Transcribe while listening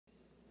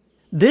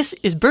This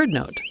is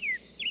BirdNote.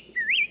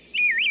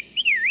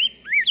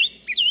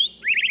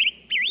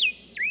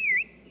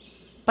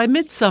 By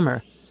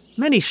midsummer,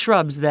 many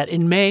shrubs that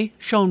in May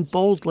shone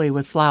boldly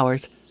with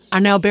flowers are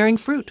now bearing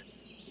fruit.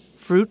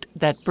 Fruit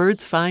that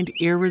birds find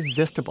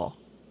irresistible.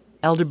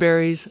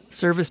 Elderberries,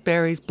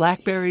 serviceberries,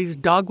 blackberries,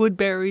 dogwood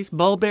berries,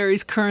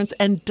 mulberries, currants,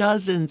 and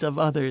dozens of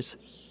others.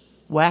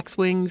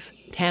 Waxwings,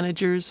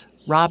 tanagers,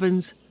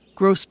 robins,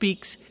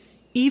 grosbeaks,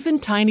 even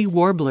tiny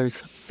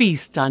warblers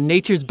feast on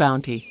nature's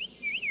bounty.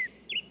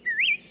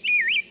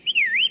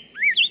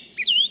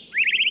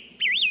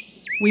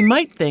 We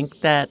might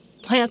think that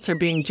plants are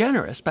being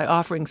generous by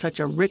offering such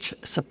a rich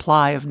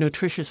supply of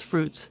nutritious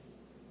fruits.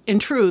 In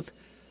truth,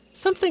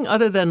 something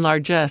other than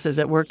largesse is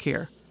at work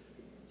here.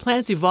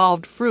 Plants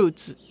evolved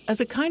fruits as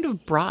a kind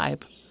of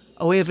bribe,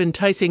 a way of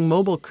enticing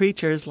mobile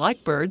creatures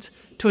like birds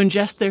to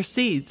ingest their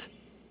seeds.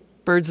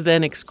 Birds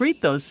then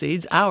excrete those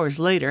seeds hours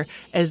later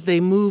as they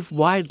move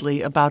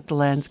widely about the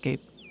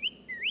landscape.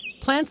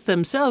 Plants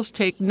themselves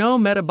take no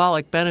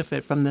metabolic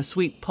benefit from the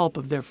sweet pulp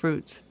of their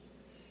fruits.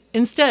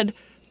 Instead,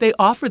 they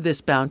offer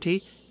this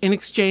bounty in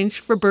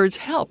exchange for birds'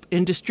 help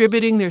in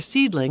distributing their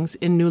seedlings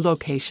in new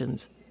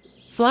locations.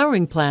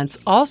 Flowering plants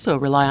also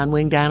rely on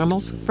winged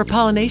animals for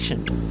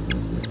pollination.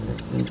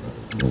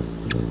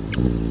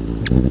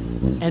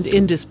 And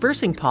in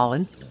dispersing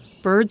pollen,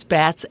 birds,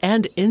 bats,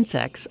 and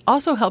insects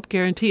also help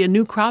guarantee a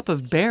new crop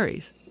of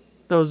berries,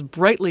 those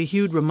brightly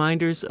hued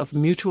reminders of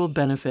mutual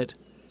benefit,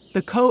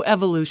 the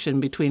co-evolution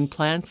between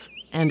plants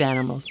and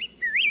animals.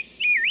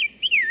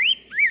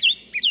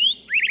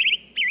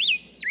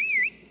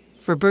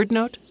 For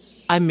BirdNote,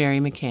 I'm Mary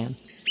McCann.